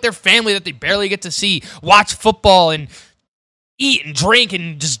hang out with their family that they barely get to see, watch football, and eat and drink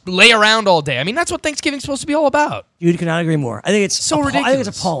and just lay around all day. I mean, that's what Thanksgiving's supposed to be all about. Dude, could not agree more. I think it's so ridiculous. I think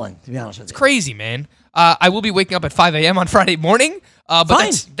it's appalling, to be honest with you. It's crazy, man. I will be waking up at 5 a.m. on Friday morning,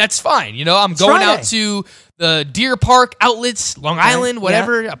 but that's fine. I'm going out to the Deer Park outlets, Long Island,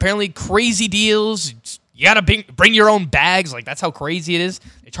 whatever. Yeah. Apparently crazy deals. You got to bring your own bags. Like, that's how crazy it is.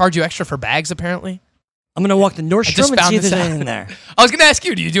 They charge you extra for bags, apparently. I'm going to walk to Nordstrom and see if there's anything there. I was going to ask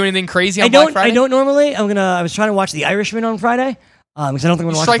you, do you do anything crazy on Black Friday? I don't normally. I was trying to watch The Irishman on Friday. Because I don't think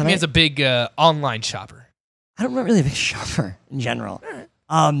I'm going to watch it tonight. You strike me as a big online shopper. I'm not really a big shopper in general.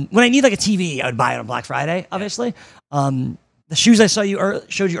 When I need like a TV, I would buy it on Black Friday, obviously. The shoes I showed you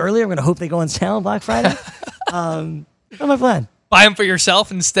earlier, I'm going to hope they go on sale on Black Friday. What's my plan? Buy them for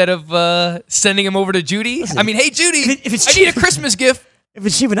yourself instead of sending them over to Judy. Listen, I mean, hey, Judy, if it's I need a Christmas gift. If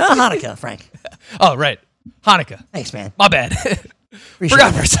it's cheap enough, Hanukkah, Frank. Oh, right. Hanukkah. Thanks, man. My bad. Appreciate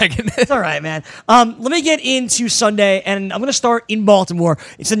Forgot it. for a second. It's all right, man. Let me get into Sunday, and I'm going to start in Baltimore.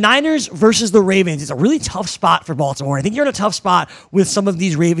 It's the Niners versus the Ravens. It's a really tough spot for Baltimore. I think you're in a tough spot with some of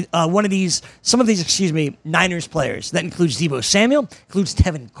these Niners players. That includes Deebo Samuel, includes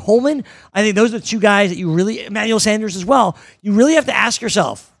Tevin Coleman. I think those are the two guys that you really, Emmanuel Sanders as well. You really have to ask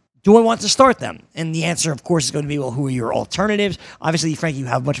yourself, do I want to start them? And the answer, of course, is going to be, well, who are your alternatives? Obviously, Frank, you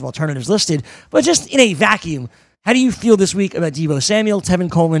have a bunch of alternatives listed, but just in a vacuum, how do you feel this week about Deebo Samuel, Tevin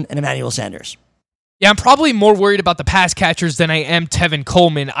Coleman, and Emmanuel Sanders? Yeah, I'm probably more worried about the pass catchers than I am Tevin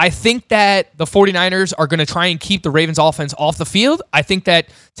Coleman. I think that the 49ers are going to try and keep the Ravens offense off the field. I think that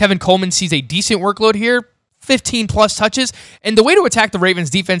Tevin Coleman sees a decent workload here, 15-plus touches. And the way to attack the Ravens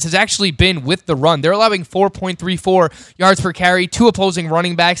defense has actually been with the run. They're allowing 4.34 yards per carry, 2 opposing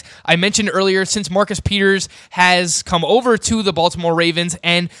running backs. I mentioned earlier, since Marcus Peters has come over to the Baltimore Ravens,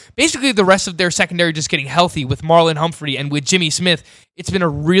 and basically the rest of their secondary just getting healthy with Marlon Humphrey and with Jimmy Smith, it's been a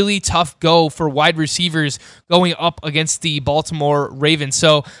really tough go for wide receivers going up against the Baltimore Ravens.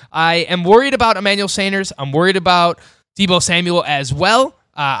 So I am worried about Emmanuel Sanders. I'm worried about Deebo Samuel as well.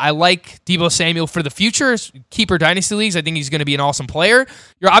 I like Deebo Samuel for the future. Keeper Dynasty Leagues, I think he's going to be an awesome player.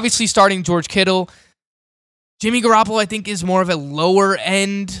 You're obviously starting George Kittle. Jimmy Garoppolo, I think, is more of a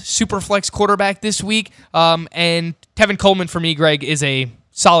lower-end superflex quarterback this week. And Tevin Coleman, for me, Greg, is a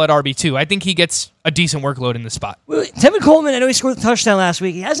solid RB2. I think he gets a decent workload in the spot. Well, Tevin Coleman, I know he scored a touchdown last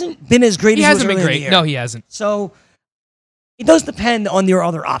week. He hasn't been as great as he was earlier in the year. No, he hasn't. So it does depend on your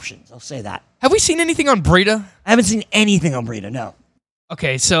other options. I'll say that. Have we seen anything on Breida? I haven't seen anything on Breida, no.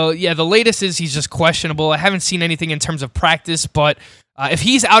 Okay, so yeah, the latest is he's just questionable. I haven't seen anything in terms of practice, but if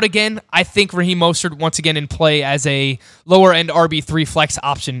he's out again, I think Raheem Mostert once again in play as a lower-end RB3 flex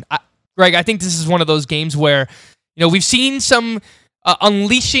option. Greg, I think this is one of those games where, we've seen some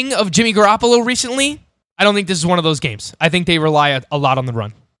unleashing of Jimmy Garoppolo recently. I don't think this is one of those games. I think they rely a lot on the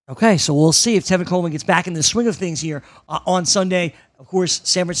run. Okay, so we'll see if Tevin Coleman gets back in the swing of things here on Sunday. Of course,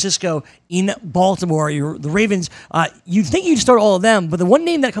 San Francisco in Baltimore. The Ravens, you'd think you'd start all of them, but the one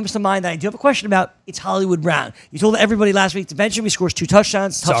name that comes to mind that I do have a question about, it's Hollywood Brown. You told everybody last week to bench him. He scores 2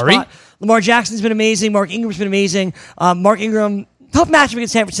 touchdowns. Tough spot. Lamar Jackson's been amazing. Mark Ingram's been amazing. Mark Ingram, tough matchup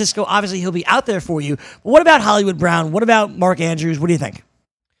against San Francisco. Obviously, he'll be out there for you. But what about Hollywood Brown? What about Mark Andrews? What do you think?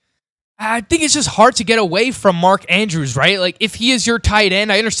 I think it's just hard to get away from Mark Andrews, right? Like, if he is your tight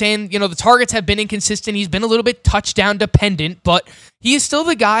end, I understand, the targets have been inconsistent. He's been a little bit touchdown dependent, but he is still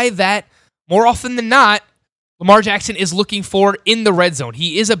the guy that, more often than not, Lamar Jackson is looking for in the red zone.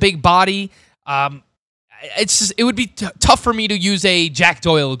 He is a big body. It would be tough for me to use a Jack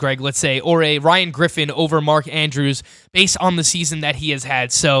Doyle, Greg, let's say, or a Ryan Griffin over Mark Andrews based on the season that he has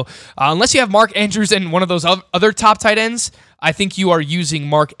had. So unless you have Mark Andrews and one of those other top tight ends, I think you are using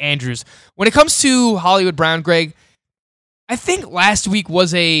Mark Andrews. When it comes to Hollywood Brown, Greg, I think last week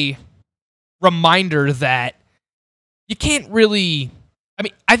was a reminder that you can't really...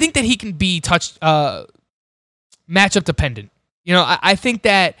 I think that he can be matchup dependent. I think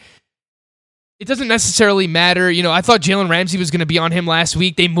that it doesn't necessarily matter. I thought Jalen Ramsey was going to be on him last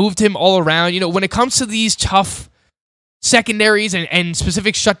week. They moved him all around. When it comes to these tough secondaries and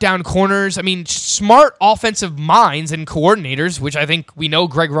specific shutdown corners, smart offensive minds and coordinators, which I think we know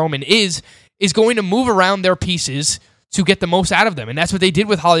Greg Roman is going to move around their pieces to get the most out of them. And that's what they did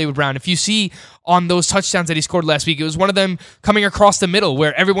with Hollywood Brown. If you see on those touchdowns that he scored last week, it was one of them coming across the middle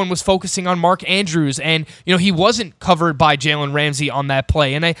where everyone was focusing on Mark Andrews, and he wasn't covered by Jalen Ramsey on that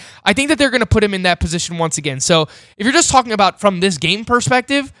play. And I think that they're going to put him in that position once again. So if you're just talking about from this game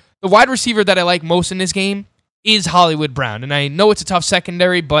perspective, the wide receiver that I like most in this game is Hollywood Brown. And I know it's a tough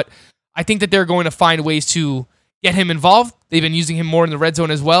secondary, but I think that they're going to find ways to get him involved. They've been using him more in the red zone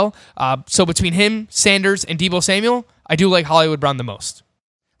as well. So between him, Sanders, and Deebo Samuel, I do like Hollywood Brown the most.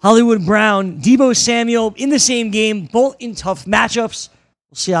 Hollywood Brown, Deebo Samuel in the same game, both in tough matchups.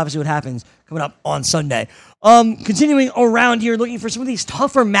 We'll see obviously what happens coming up on Sunday. Continuing around here, looking for some of these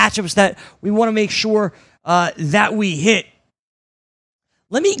tougher matchups that we want to make sure that we hit.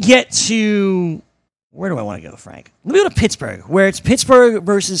 Let me get to... Where do I want to go, Frank? Let me go to Pittsburgh, where it's Pittsburgh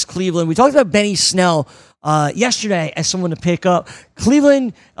versus Cleveland. We talked about Benny Snell yesterday as someone to pick up.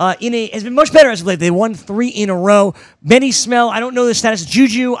 Cleveland has been much better as of late. They won 3 in a row. Benny Snell, I don't know the status of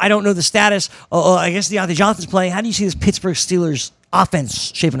Juju. I don't know the status. I guess Deontay Johnson's playing. How do you see this Pittsburgh Steelers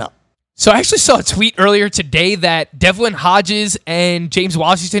offense shaping up? So I actually saw a tweet earlier today that Devlin Hodges and James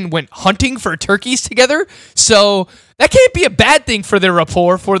Washington went hunting for turkeys together. So that can't be a bad thing for their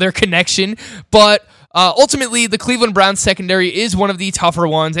rapport, for their connection. But ultimately, the Cleveland Browns secondary is one of the tougher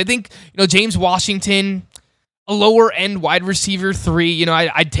ones. I think, James Washington, a lower end wide receiver 3.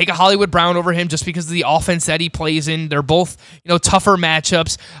 I'd take a Hollywood Brown over him just because of the offense that he plays in. They're both, tougher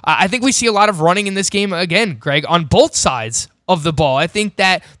matchups. I think we see a lot of running in this game again, Greg, on both sides of the ball. I think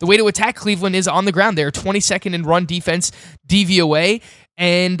that the way to attack Cleveland is on the ground. They're 22nd in run defense DVOA,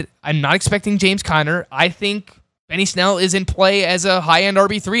 and I'm not expecting James Conner. I think Benny Snell is in play as a high-end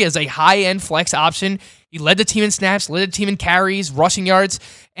RB3, as a high-end flex option. He led the team in snaps, led the team in carries, rushing yards,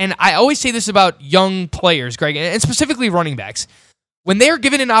 and I always say this about young players, Greg, and specifically running backs. When they are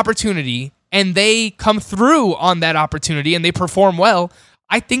given an opportunity and they come through on that opportunity and they perform well,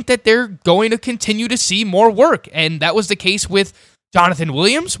 I think that they're going to continue to see more work. And that was the case with Jonathan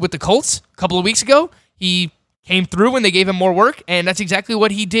Williams with the Colts a couple of weeks ago. He came through when they gave him more work, and that's exactly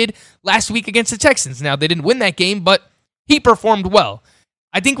what he did last week against the Texans. Now, they didn't win that game, but he performed well.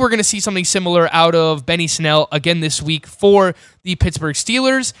 I think we're going to see something similar out of Benny Snell again this week for the Pittsburgh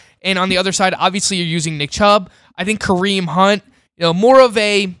Steelers. And on the other side, obviously, you're using Nick Chubb. I think Kareem Hunt, more of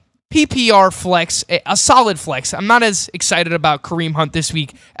a PPR flex, a solid flex. I'm not as excited about Kareem Hunt this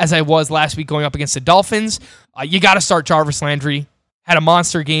week as I was last week going up against the Dolphins. You got to start Jarvis Landry. Had a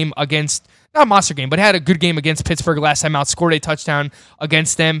monster game against, not a monster game, but had a good game against Pittsburgh last time out, scored a touchdown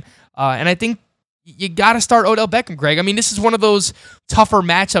against them. And I think you got to start Odell Beckham, Greg. I mean, this is one of those tougher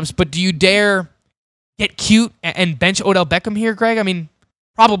matchups, but do you dare get cute and bench Odell Beckham here, Greg? I mean,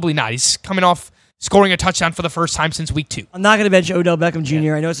 probably not. He's coming off scoring a touchdown for the first time since week 2. I'm not going to bench Odell Beckham Jr.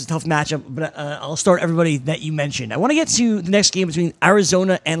 Yeah. I know it's a tough matchup, but I'll start everybody that you mentioned. I want to get to the next game between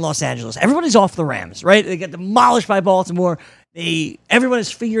Arizona and Los Angeles. Everybody's off the Rams, right? They get demolished by Baltimore. Everyone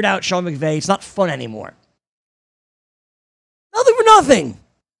has figured out Sean McVay. It's not fun anymore. Nothing for nothing.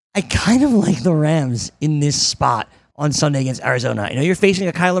 I kind of like the Rams in this spot on Sunday against Arizona. I know you're facing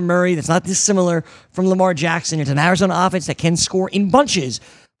a Kyler Murray that's not dissimilar from Lamar Jackson. It's an Arizona offense that can score in bunches.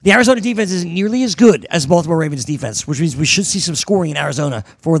 The Arizona defense isn't nearly as good as Baltimore Ravens defense, which means we should see some scoring in Arizona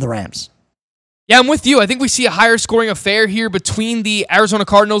for the Rams. Yeah, I'm with you. I think we see a higher scoring affair here between the Arizona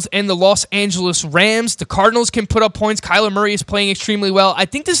Cardinals and the Los Angeles Rams. The Cardinals can put up points. Kyler Murray is playing extremely well. I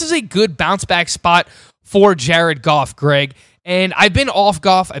think this is a good bounce back spot for Jared Goff, Greg. And I've been off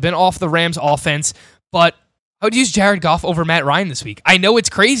Goff. I've been off the Rams offense, but I would use Jared Goff over Matt Ryan this week. I know it's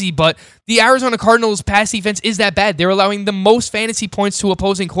crazy, but the Arizona Cardinals pass defense is that bad. They're allowing the most fantasy points to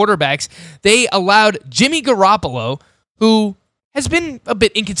opposing quarterbacks. They allowed Jimmy Garoppolo, who has been a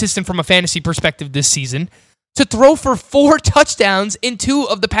bit inconsistent from a fantasy perspective this season, to throw for 4 touchdowns in 2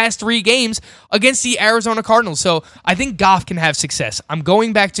 of the past 3 games against the Arizona Cardinals. So I think Goff can have success. I'm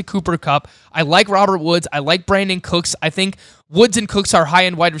going back to Cooper Kupp. I like Robert Woods. I like Brandon Cooks. I think Woods and Cooks are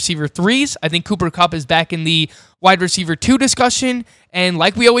high-end wide receiver 3s. I think Cooper Kupp is back in the wide receiver 2 discussion. And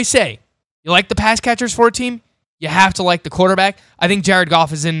like we always say, you like the pass catchers for a team, you have to like the quarterback. I think Jared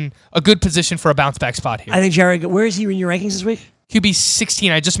Goff is in a good position for a bounce-back spot here. I think Jared, where is he in your rankings this week? QB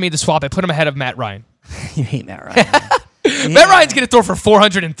 16. I just made the swap. I put him ahead of Matt Ryan. You hate Matt Ryan. Matt Ryan's going to throw for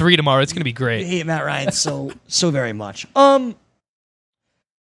 403 tomorrow. It's going to be great. You hate Matt Ryan so very much.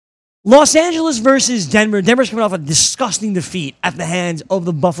 Los Angeles versus Denver. Denver's coming off a disgusting defeat at the hands of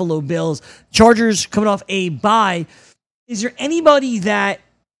the Buffalo Bills. Chargers coming off a bye. Is there anybody that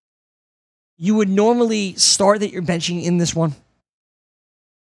you would normally start that you're benching in this one?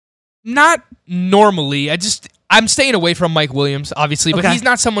 Not normally. I'm staying away from Mike Williams, obviously, but he's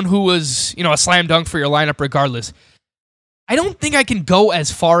not someone who was, a slam dunk for your lineup regardless. I don't think I can go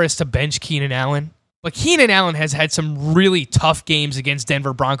as far as to bench Keenan Allen, but Keenan Allen has had some really tough games against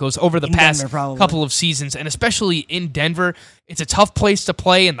Denver Broncos over the past couple of seasons, and especially in Denver. It's a tough place to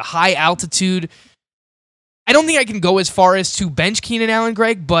play in the high altitude. I don't think I can go as far as to bench Keenan Allen,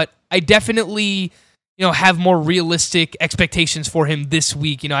 Greg, but I definitely have more realistic expectations for him this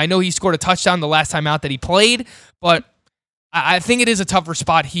week. I know he scored a touchdown the last time out that he played, but I think it is a tougher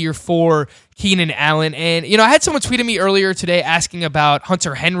spot here for Keenan Allen. And, I had someone tweeted me earlier today asking about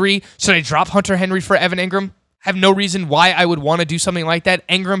Hunter Henry. Should I drop Hunter Henry for Evan Engram? Have no reason why I would want to do something like that.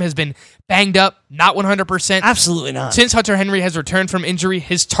 Engram has been banged up, not 100%. Absolutely not. Since Hunter Henry has returned from injury,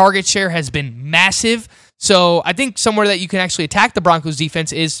 his target share has been massive. So I think somewhere that you can actually attack the Broncos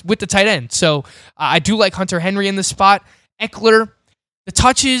defense is with the tight end. So I do like Hunter Henry in this spot. Eckler, the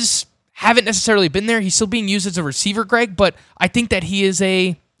touches haven't necessarily been there. He's still being used as a receiver, Greg, but I think that he is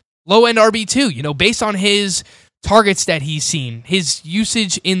a low-end RB2. Based on his targets that he's seen, his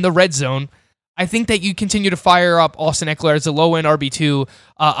usage in the red zone, I think that you continue to fire up Austin Eckler as a low-end RB2,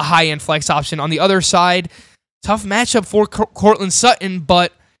 a high-end flex option. On the other side, tough matchup for Courtland Sutton,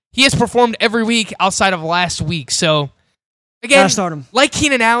 but he has performed every week outside of last week. So, again, start him. Like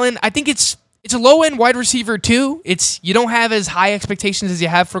Keenan Allen, I think it's a low-end wide receiver too. You don't have as high expectations as you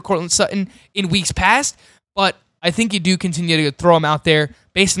have for Courtland Sutton in weeks past, but I think you do continue to throw him out there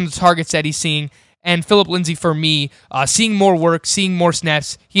based on the targets that he's seeing. And Phillip Lindsay, for me, seeing more work, seeing more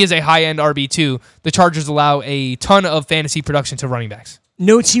snaps, he is a high-end RB2. The Chargers allow a ton of fantasy production to running backs.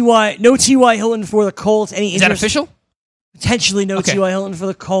 No T.Y. Hilton for the Colts. Is that official? Potentially no T.Y. Hilton for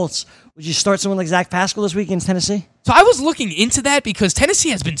the Colts. Would you start someone like Zach Pascal this week against Tennessee? So I was looking into that because Tennessee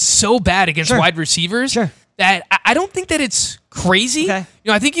has been so bad against wide receivers that I don't think that it's crazy. Okay.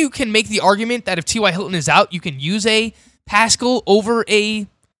 I think you can make the argument that if T.Y. Hilton is out, you can use a Pascal over a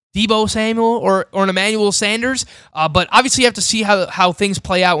Deebo Samuel or an Emmanuel Sanders. But obviously you have to see how things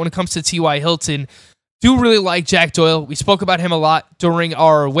play out when it comes to T.Y. Hilton. Do really like Jack Doyle. We spoke about him a lot during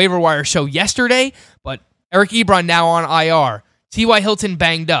our waiver wire show yesterday, but Eric Ebron now on IR. T.Y. Hilton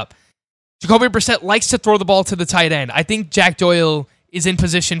banged up. Jacoby Brissett likes to throw the ball to the tight end. I think Jack Doyle is in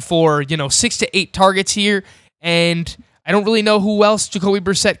position for 6 to 8 targets here, and I don't really know who else Jacoby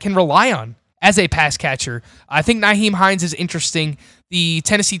Brissett can rely on as a pass catcher. I think Nyheim Hines is interesting. The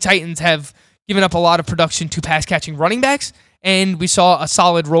Tennessee Titans have given up a lot of production to pass-catching running backs, and we saw a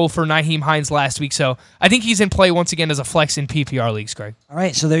solid role for Nyheim Hines last week. So I think he's in play once again as a flex in PPR leagues, Greg. All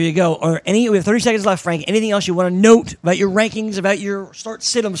right, so there you go. We have 30 seconds left, Frank. Anything else you want to note about your rankings, about your start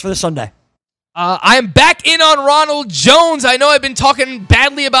sit-ems for this Sunday? I am back in on Ronald Jones. I know I've been talking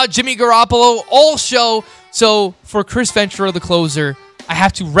badly about Jimmy Garoppolo all show. So for Chris Ventura, the closer, I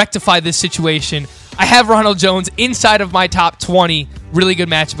have to rectify this situation. I have Ronald Jones inside of my top 20. Really good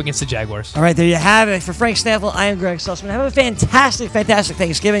matchup against the Jaguars. All right, there you have it. For Frank Staffel, I am Greg Sussman. Have a fantastic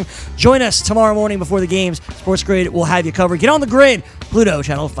Thanksgiving. Join us tomorrow morning before the games. Sports Grid will have you covered. Get on the grid. Pluto,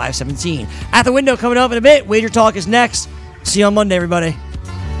 channel 517. At the window coming up in a bit. Wager Talk is next. See you on Monday, everybody.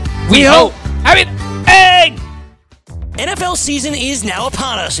 We hope. Hey! NFL season is now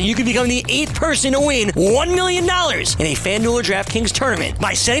upon us, and you can become the 8th person to win $1 million in a FanDuel or DraftKings tournament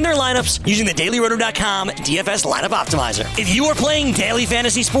by setting their lineups using the DailyRoto.com DFS Lineup Optimizer. If you are playing daily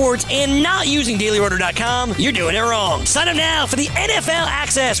fantasy sports and not using DailyRoto.com, you're doing it wrong. Sign up now for the NFL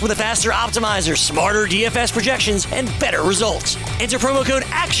access with a faster optimizer, smarter DFS projections, and better results. Enter promo code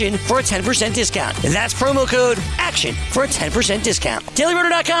ACTION for a 10% discount. That's promo code ACTION for a 10% discount.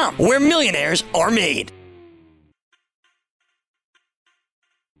 DailyRoto.com, where millionaires are made.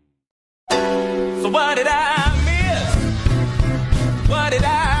 So what did I miss? What did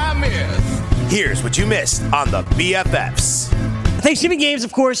I miss? Here's what you missed on the BFFs. Thanksgiving games,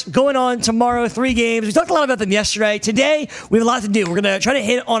 of course, going on tomorrow. 3 games. We talked a lot about them yesterday. Today, we have a lot to do. We're going to try to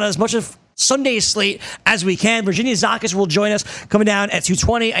hit on as much of Sunday's slate as we can. Virginia Zakis will join us coming down at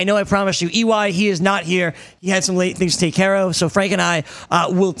 2:20. I know I promised you EY. He is not here. He had some late things to take care of. So Frank and I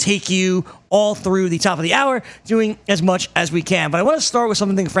will take you all through the top of the hour, doing as much as we can. But I want to start with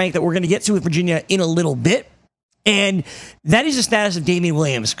something, Frank, that we're going to get to with Virginia in a little bit. And that is the status of Damien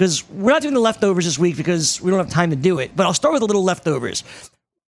Williams, because we're not doing the leftovers this week because we don't have time to do it. But I'll start with a little leftovers.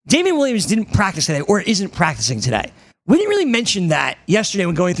 Damien Williams didn't practice today, or isn't practicing today. We didn't really mention that yesterday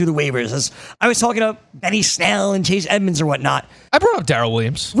when going through the waivers. As I was talking to Benny Snell and Chase Edmonds or whatnot. I brought up Darrell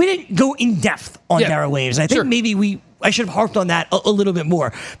Williams. We didn't go in depth on Darrell Williams. I think maybe I should have harped on that a little bit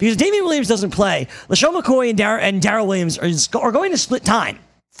more. Because Damien Williams doesn't play. LaShawn McCoy and Darrell Williams are going to split time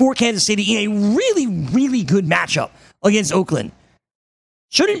for Kansas City in a really, really good matchup against Oakland.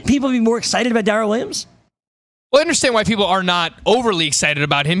 Shouldn't people be more excited about Darrell Williams? Well, I understand why people are not overly excited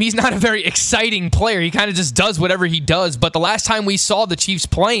about him. He's not a very exciting player. He kind of just does whatever he does. But the last time we saw the Chiefs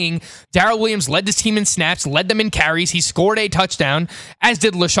playing, Darrell Williams led this team in snaps, led them in carries. He scored a touchdown, as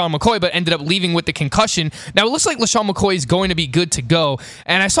did LaShawn McCoy, but ended up leaving with the concussion. Now, it looks like LaShawn McCoy is going to be good to go.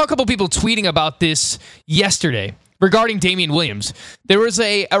 And I saw a couple people tweeting about this yesterday regarding Damien Williams. There was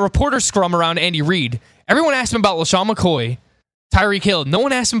a reporter scrum around Andy Reid. Everyone asked him about LaShawn McCoy, Tyreek Hill. No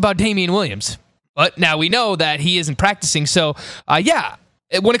one asked him about Damien Williams. But now we know that he isn't practicing. So,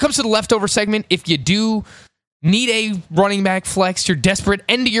 when it comes to the leftover segment, if you do need a running back flex, you're desperate,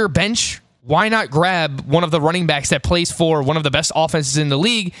 end of your bench, why not grab one of the running backs that plays for one of the best offenses in the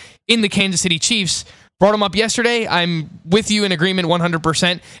league in the Kansas City Chiefs? Brought him up yesterday. I'm with you in agreement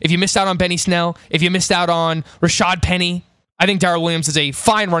 100%. If you missed out on Benny Snell, if you missed out on Rashad Penny, I think Darrell Williams is a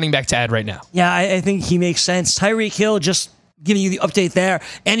fine running back to add right now. Yeah, I think he makes sense. Tyreek Hill, just giving you the update there.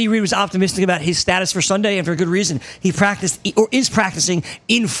 Andy Reid was optimistic about his status for Sunday, and for a good reason. He practiced, or is practicing,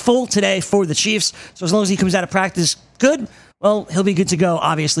 in full today for the Chiefs. So as long as he comes out of practice good, well, he'll be good to go,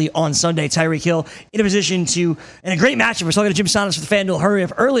 obviously, on Sunday. Tyreek Hill in a position to, in a great matchup. We're talking to Jim Sonos with the FanDuel Hurry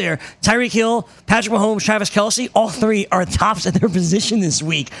Up earlier. Tyreek Hill, Patrick Mahomes, Travis Kelce, all three are tops at their position this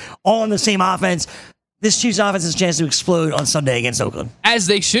week, all in the same offense. This Chiefs offense has a chance to explode on Sunday against Oakland. As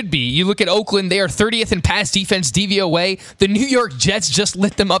they should be. You look at Oakland, they are 30th in pass defense DVOA. The New York Jets just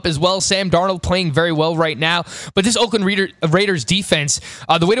lit them up as well. Sam Darnold playing very well right now. But this Oakland Raiders defense,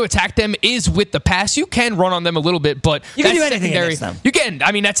 the way to attack them is with the pass. You can run on them a little bit, but you can do anything against them. You can.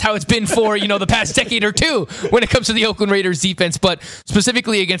 I mean, that's how it's been for the past decade or two when it comes to the Oakland Raiders defense. But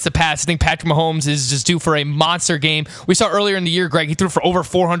specifically against the pass, I think Patrick Mahomes is just due for a monster game. We saw earlier in the year, Greg, he threw for over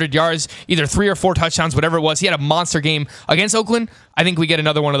 400 yards, either 3 or 4 touchdowns, whatever it was. He had a monster game against Oakland. I think we get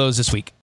another one of those this week.